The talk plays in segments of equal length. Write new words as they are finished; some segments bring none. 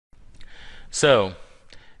So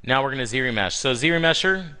now we're going to ZRemesh. So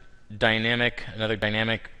ZRemesher, another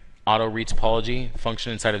dynamic auto retopology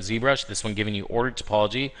function inside of ZBrush. This one giving you ordered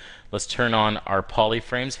topology. Let's turn on our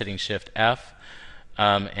polyframes, hitting Shift F.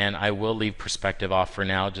 And I will leave perspective off for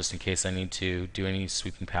now, just in case I need to do any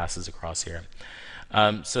sweeping passes across here.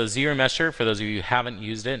 So ZRemesher, for those of you who haven't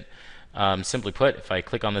used it, simply put, if I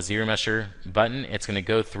click on the ZRemesher button, it's going to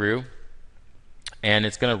go through and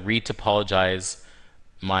it's going to retopologize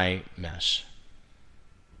my mesh.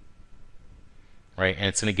 Right? And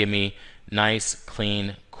it's going to give me nice,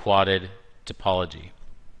 clean, quadded topology.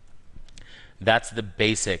 That's the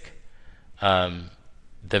basic, the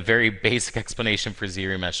very basic explanation for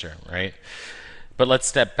ZRemesher, right? But let's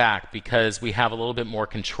step back because we have a little bit more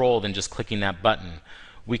control than just clicking that button.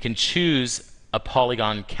 We can choose a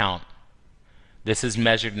polygon count. This is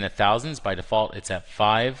measured in the thousands. By default, it's at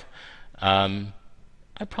 5. I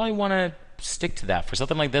probably want to stick to that. For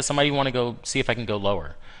something like this, I might even want to go see if I can go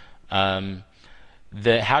lower. How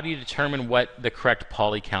do you determine what the correct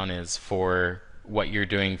poly count is for what you're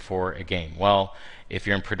doing for a game? Well, if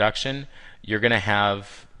you're in production, you're going to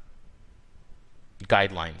have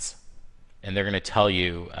guidelines, and they're going to tell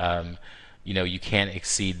you, you can't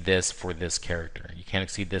exceed this for this character. You can't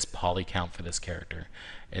exceed this poly count for this character,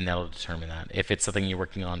 and that'll determine that. If it's something you're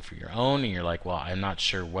working on for your own, and you're like, well, I'm not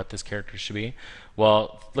sure what this character should be,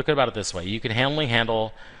 well, look about it this way. You can only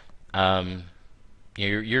handle,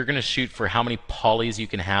 you're going to shoot for how many polys you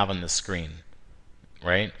can have on the screen,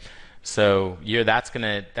 right? So that's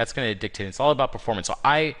going to dictate. It's all about performance. So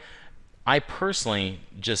I personally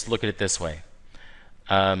just look at it this way.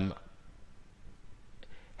 How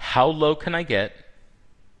low can I get?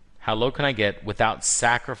 How low can I get without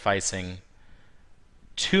sacrificing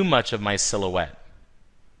too much of my silhouette?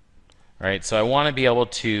 Right? So I want to be able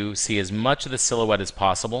to see as much of the silhouette as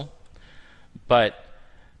possible, but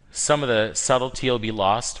some of the subtlety will be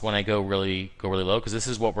lost when I go really low, because this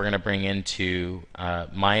is what we're going to bring into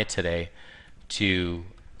Maya today to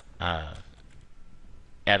add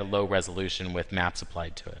a low resolution with maps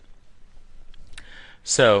applied to it.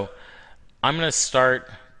 So I'm going to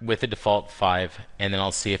start with the default 5, and then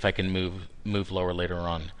I'll see if I can move lower later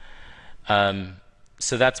on.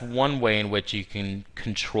 So that's one way in which you can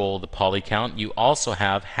control the poly count. You also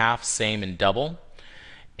have half, same, and double,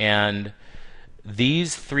 and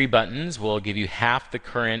these 3 buttons will give you half the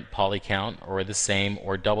current poly count, or the same,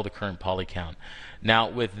 or double the current poly count. Now,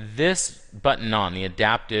 with this button on, the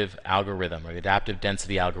adaptive algorithm, or the adaptive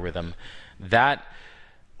density algorithm, that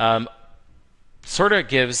sort of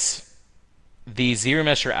gives the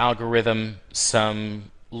ZRemesher algorithm some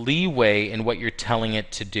leeway in what you're telling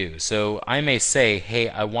it to do. So I may say, hey,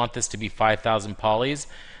 I want this to be 5,000 polys.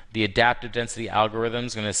 The adaptive density algorithm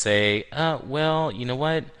is going to say, well, you know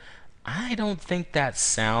what? I don't think that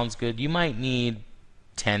sounds good. You might need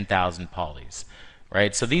 10,000 polys,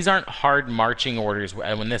 right? So these aren't hard marching orders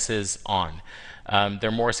when this is on.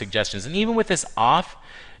 They're more suggestions. And even with this off,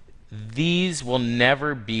 these will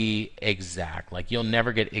never be exact. Like, you'll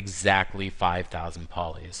never get exactly 5,000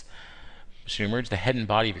 polys. Should merge the head and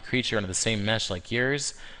body of a creature under the same mesh like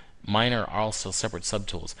yours. Mine are also separate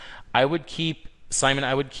subtools. I would keep, Simon,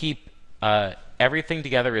 everything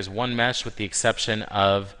together as one mesh with the exception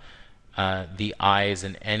of the eyes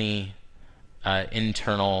and any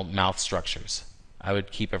internal mouth structures. I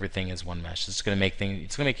would keep everything as one mesh. It's going to make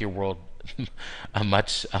it's going to make your world a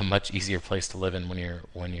much easier place to live in when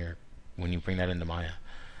you bring that into Maya.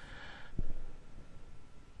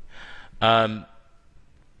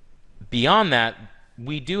 Beyond that,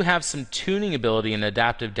 we do have some tuning ability and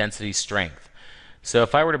adaptive density strength. So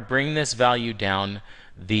if I were to bring this value down,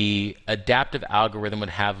 the adaptive algorithm would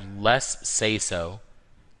have less say-so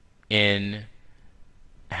in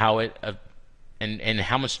how it and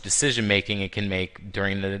how much decision making it can make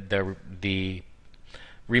during the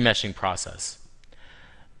remeshing process.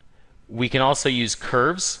 We can also use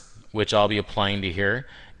curves, which I'll be applying to here,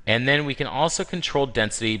 and then we can also control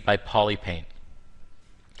density by polypaint.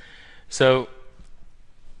 So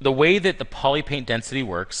the way that the polypaint density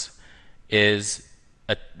works is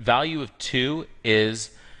a value of 2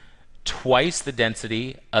 is twice the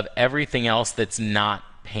density of everything else that's not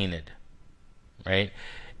painted, right?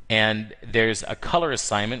 And there's a color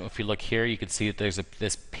assignment. If you look here, you can see that there's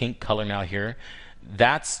this pink color now here.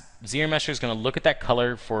 That's ZRemesher is going to look at that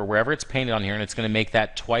color for wherever it's painted on here, and it's going to make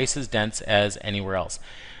that twice as dense as anywhere else.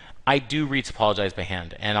 I do retopologize by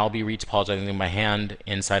hand, and I'll be retopologizing by hand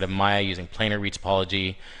inside of Maya using planar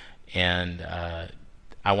retopology, and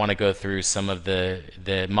I want to go through some of the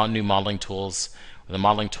new modeling tools with a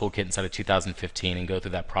modeling toolkit inside of 2015 and go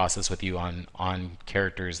through that process with you on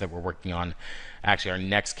characters that we're working on. Actually, our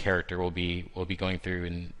next character will be going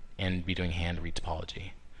through and be doing hand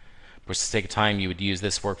retopology. For the sake of time, you would use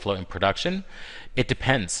this workflow in production. It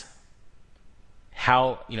depends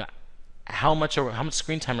how much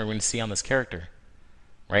screen time are we going to see on this character,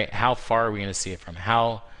 right? How far are we going to see it from?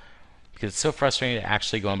 Because it's so frustrating to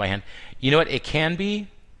actually go in by hand. You know what? It can be,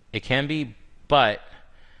 but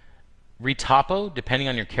retopo, depending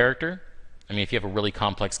on your character. I mean, if you have a really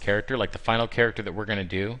complex character, like the final character that we're going to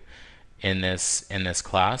do in this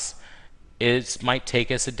class, it might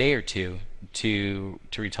take us a day or two to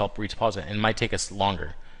retopologize it, and it might take us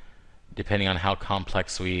longer, depending on how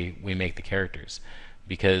complex we make the characters,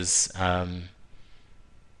 because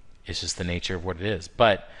it's just the nature of what it is.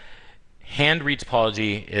 But hand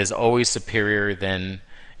retopology is always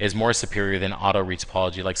more superior than auto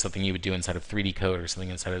retopology, like something you would do inside of 3D Code or something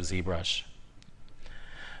inside of ZBrush.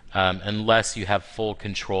 Unless you have full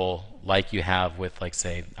control, like you have with, like,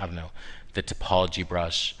 say, I don't know, the topology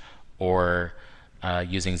brush, or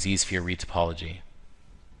using Z-sphere retopology.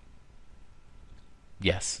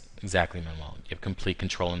 Yes, exactly, Manuel. You have complete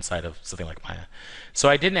control inside of something like Maya. So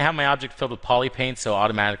I didn't have my object filled with poly paint, so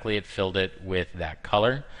automatically it filled it with that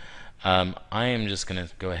color. I am just going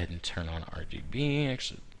to go ahead and turn on RGB.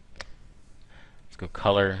 Actually, let's go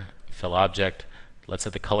color, fill object. Let's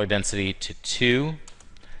set the color density to 2.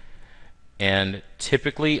 And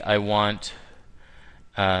typically I want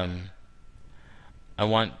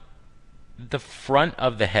the front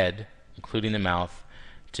of the head, including the mouth,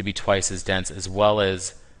 to be twice as dense, as well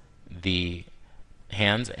as the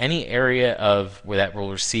hands. Any area of where that will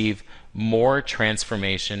receive more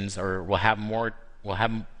transformations, or will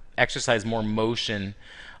exercise more motion,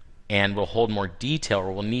 and will hold more detail,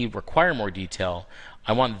 or will require more detail,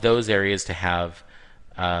 I want those areas to have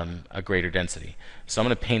a greater density. So I'm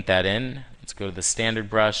going to paint that in. Let's go to the standard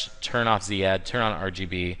brush, turn off Z-Add, turn on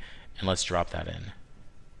RGB, and let's drop that in.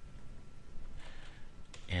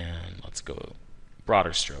 And let's go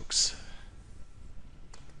broader strokes.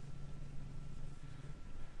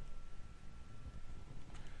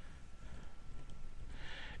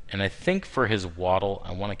 And I think for his waddle,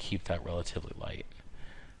 I want to keep that relatively light.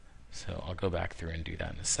 So I'll go back through and do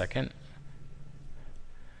that in a second.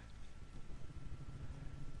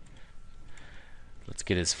 Let's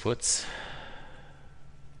get his foots.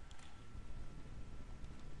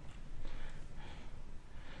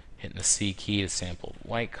 Hitting the C key to sample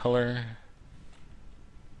white color.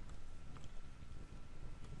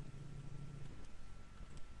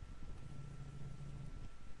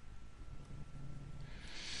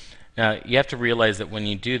 Now, you have to realize that when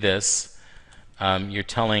you do this, you're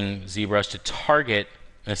telling ZBrush to target.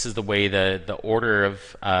 This is the way the order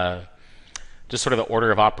of just sort of the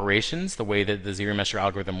order of operations, the way that the ZRemesher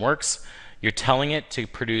algorithm works. You're telling it to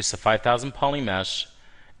produce a 5,000 poly mesh,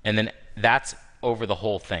 and then that's over the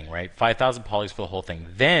whole thing, right? 5,000 polys for the whole thing.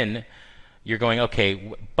 Then you're going,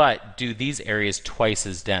 okay, but do these areas twice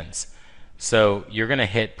as dense? So you're going to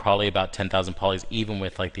hit probably about 10,000 polys, even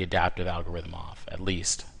with like the adaptive algorithm off, at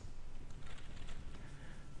least.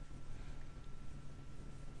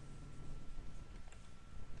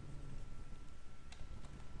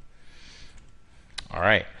 All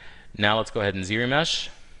right, now let's go ahead and ZRemesh.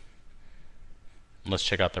 Let's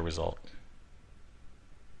check out the result.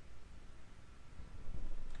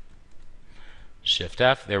 Shift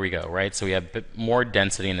F, there we go, right? So we have a bit more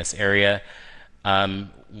density in this area.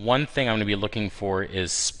 One thing I'm going to be looking for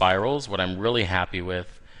is spirals. What I'm really happy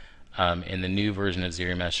with in the new version of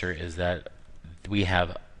ZRemesher is that we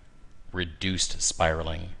have reduced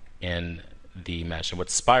spiraling in the mesh. And what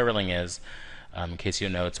spiraling is, in case you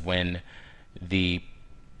know, it's when the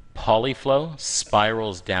polyflow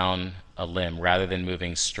spirals down a limb rather than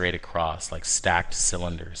moving straight across like stacked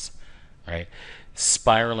cylinders, right?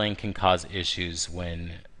 Spiraling can cause issues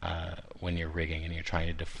when you're rigging and you're trying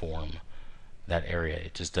to deform that area.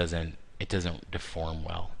 It just doesn't deform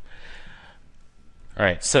well. All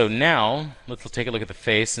right, so now let's take a look at the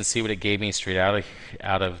face and see what it gave me straight out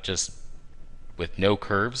of just with no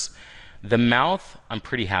curves. The mouth I'm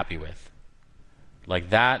pretty happy with. Like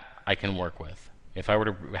that I can work with. If I were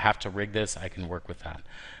to have to rig this, I can work with that.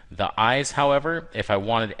 The eyes, however, if I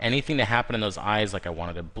wanted anything to happen in those eyes, like I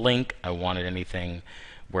wanted a blink, I wanted anything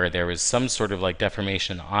where there was some sort of like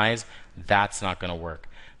deformation in the eyes, that's not going to work.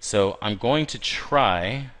 So I'm going to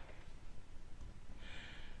try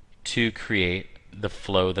to create the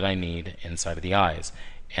flow that I need inside of the eyes.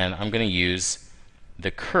 And I'm going to use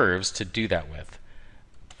the curves to do that with.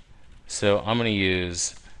 So I'm going to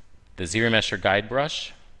use the ZRemesher guide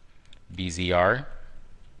brush, BZR,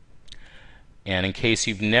 And in case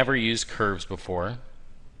you've never used curves before,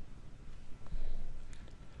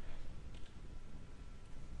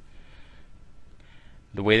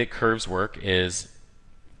 the way that curves work is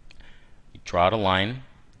you draw out a line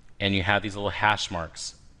and you have these little hash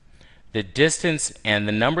marks. The distance and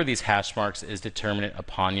the number of these hash marks is determined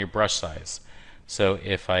upon your brush size. So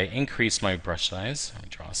if I increase my brush size, or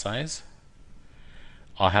draw size,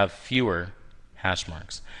 I'll have fewer hash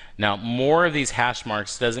marks. Now, more of these hash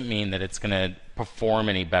marks doesn't mean that it's going to perform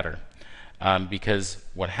any better, because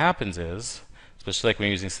what happens is, especially like when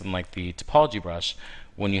you're using something like the topology brush,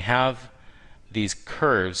 when you have these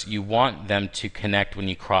curves, you want them to connect when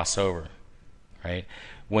you cross over, right?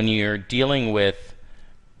 When you're dealing with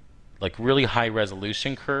like really high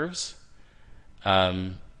resolution curves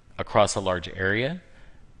across a large area,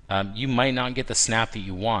 you might not get the snap that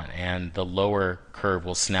you want, and the lower curve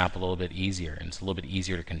will snap a little bit easier, and it's a little bit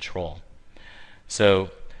easier to control. So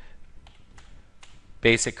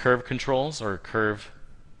basic curve controls, or curve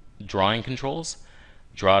drawing controls: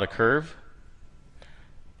 draw out a curve,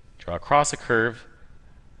 draw across a curve.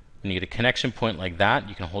 When you get a connection point like that,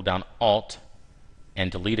 you can hold down Alt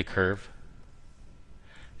and delete a curve.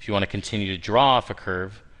 If you want to continue to draw off a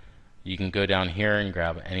curve, you can go down here and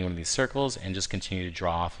grab any one of these circles and just continue to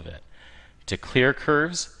draw off of it. To clear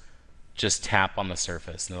curves, just tap on the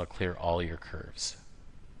surface and it'll clear all your curves.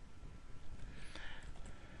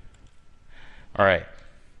 All right,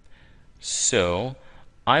 so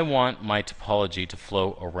I want my topology to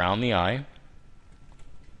flow around the eye.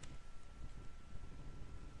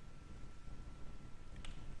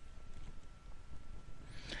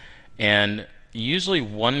 And usually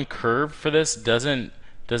one curve for this doesn't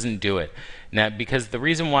do it. Now, because the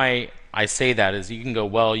reason why I say that is you can go,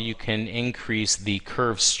 well, you can increase the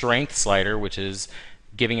curve strength slider, which is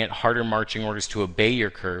giving it harder marching orders to obey your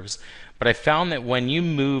curves. But I found that when you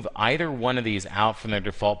move either one of these out from their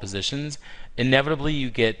default positions, inevitably you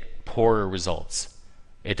get poorer results.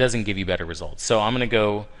 It doesn't give you better results. So I'm going to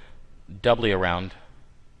go doubly around.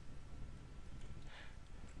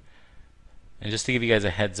 And just to give you guys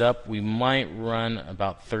a heads up, we might run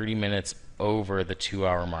about 30 minutes over the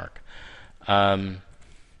 2-hour mark.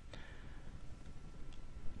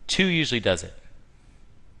 2 usually does it.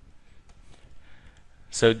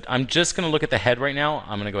 So I'm just going to look at the head right now.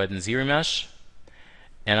 I'm going to go ahead and ZRemesh,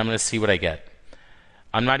 and I'm going to see what I get.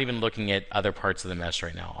 I'm not even looking at other parts of the mesh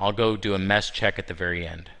right now. I'll go do a mesh check at the very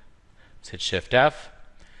end. Let's hit Shift F.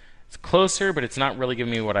 It's closer, but it's not really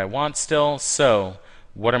giving me what I want still. So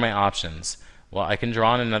what are my options? Well, I can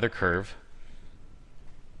draw on another curve,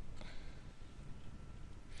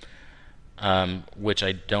 which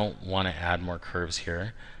I don't want to add more curves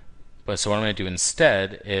here. But so what I'm going to do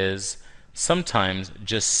instead is sometimes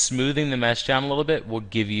just smoothing the mesh down a little bit will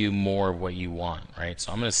give you more of what you want, right?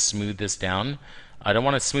 So I'm going to smooth this down. I don't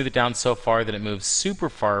want to smooth it down so far that it moves super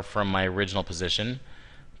far from my original position,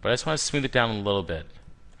 but I just want to smooth it down a little bit.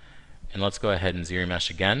 And let's go ahead and ZRemesh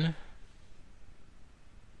again.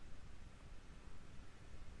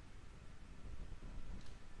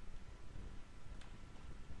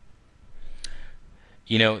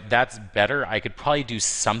 You know, that's better. I could probably do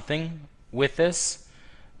something with this,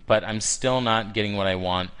 but I'm still not getting what I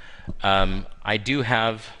want. I do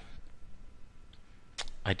have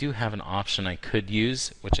an option I could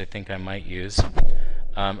use, which I think I might use.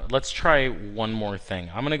 Let's try one more thing.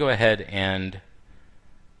 I'm going to go ahead and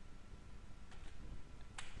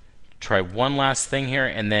try one last thing here,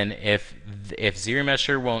 and then if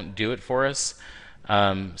ZRemesher won't do it for us,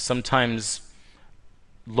 sometimes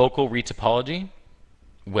local retopology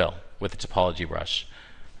will with the topology brush.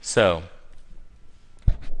 So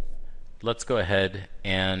let's go ahead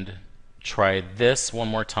and try this one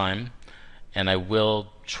more time, and I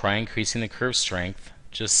will try increasing the curve strength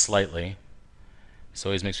just slightly. This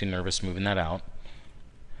always makes me nervous moving that out.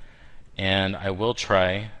 And I will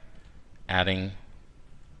try adding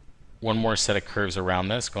one more set of curves around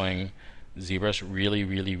this, going ZBrush, really,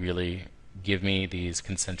 really, really give me these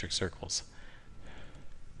concentric circles.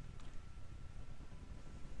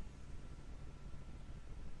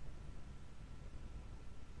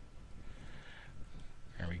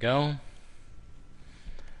 There we go.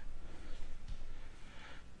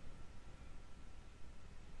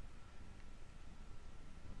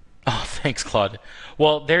 Oh, thanks, Claude.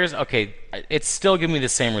 Well, there's, okay, it's still giving me the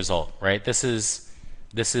same result, right? This is,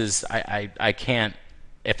 I can't,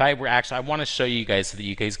 if I were actually, I want to show you guys so that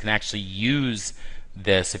you guys can actually use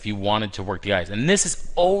this if you wanted to work the eyes. And this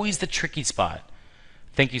is always the tricky spot.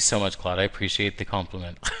 Thank you so much, Claude. I appreciate the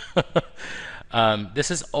compliment.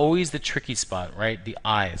 This is always the tricky spot, right? The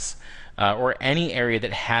eyes. or any area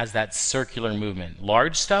that has that circular movement.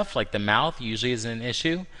 Large stuff like the mouth usually isn't an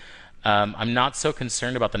issue. I'm not so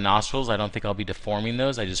concerned about the nostrils. I don't think I'll be deforming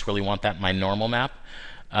those. I just really want that in my normal map.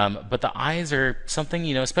 But the eyes are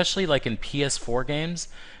something, especially like in PS4 games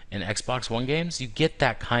and Xbox One games, you get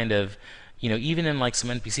that kind of, even in like some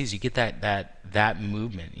NPCs, you get that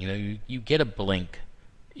movement. You get a blink.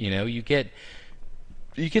 You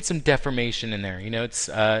get some deformation in there. It's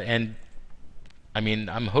and I mean,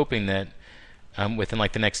 I'm hoping that within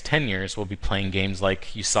like the next 10 years, we'll be playing games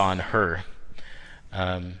like you saw in Her.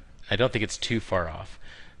 I don't think it's too far off.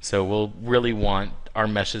 So we'll really want our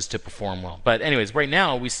meshes to perform well. But anyways, right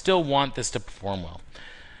now, we still want this to perform well.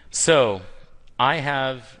 So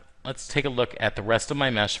let's take a look at the rest of my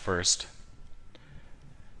mesh first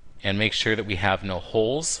and make sure that we have no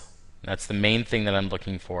holes. That's the main thing that I'm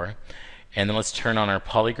looking for. And then let's turn on our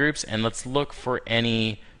polygroups and let's look for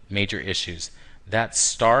any major issues. That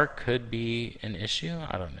star could be an issue.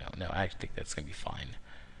 I don't know. No, I think that's going to be fine.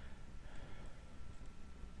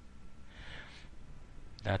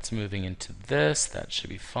 That's moving into this. That should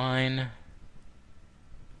be fine.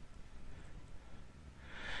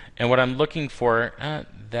 And what I'm looking for,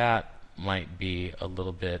 that might be a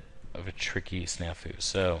little bit of a tricky snafu.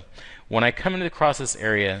 So when I come into across this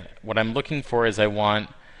area, what I'm looking for is I want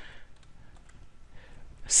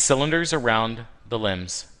cylinders around the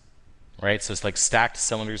limbs, right? So it's like stacked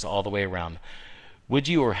cylinders all the way around. Would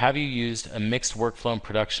you or have you used a mixed workflow and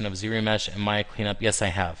production of ZRemesher and Maya Cleanup? Yes, I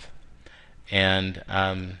have. And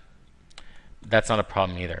that's not a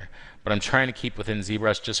problem either. But I'm trying to keep within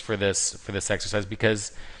ZBrush just for this exercise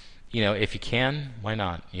because, if you can, why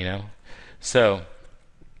not? So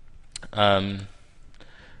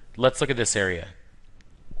let's look at this area.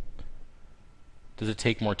 Does it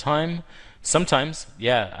take more time? Sometimes,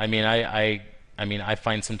 yeah. I mean, I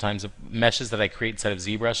find sometimes meshes that I create inside of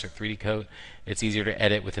ZBrush or 3D Coat, it's easier to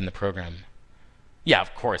edit within the program. Yeah,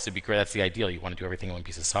 of course, it'd be great. That's the ideal. You want to do everything in one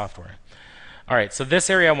piece of software. All right, so this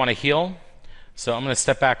area I want to heal. So I'm going to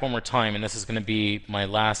step back one more time, and this is going to be my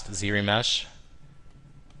last ZRemesh.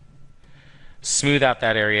 Smooth out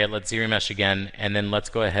that area. Let's ZRemesh again, and then let's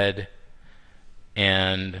go ahead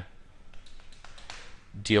and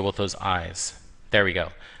deal with those eyes. There we go.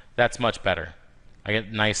 That's much better. I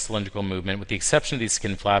get nice cylindrical movement with the exception of these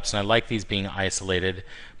skin flaps, and I like these being isolated,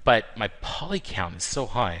 but my poly count is so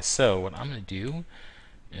high. So what I'm going to do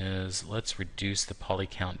is let's reduce the poly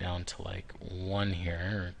count down to like 1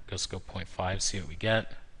 here. Let's go 0.5, see what we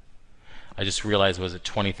get. I just realized it was at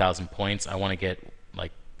 20,000 points. I want to get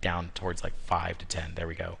like down towards like 5 to 10. There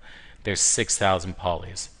we go. There's 6,000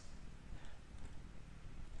 polys.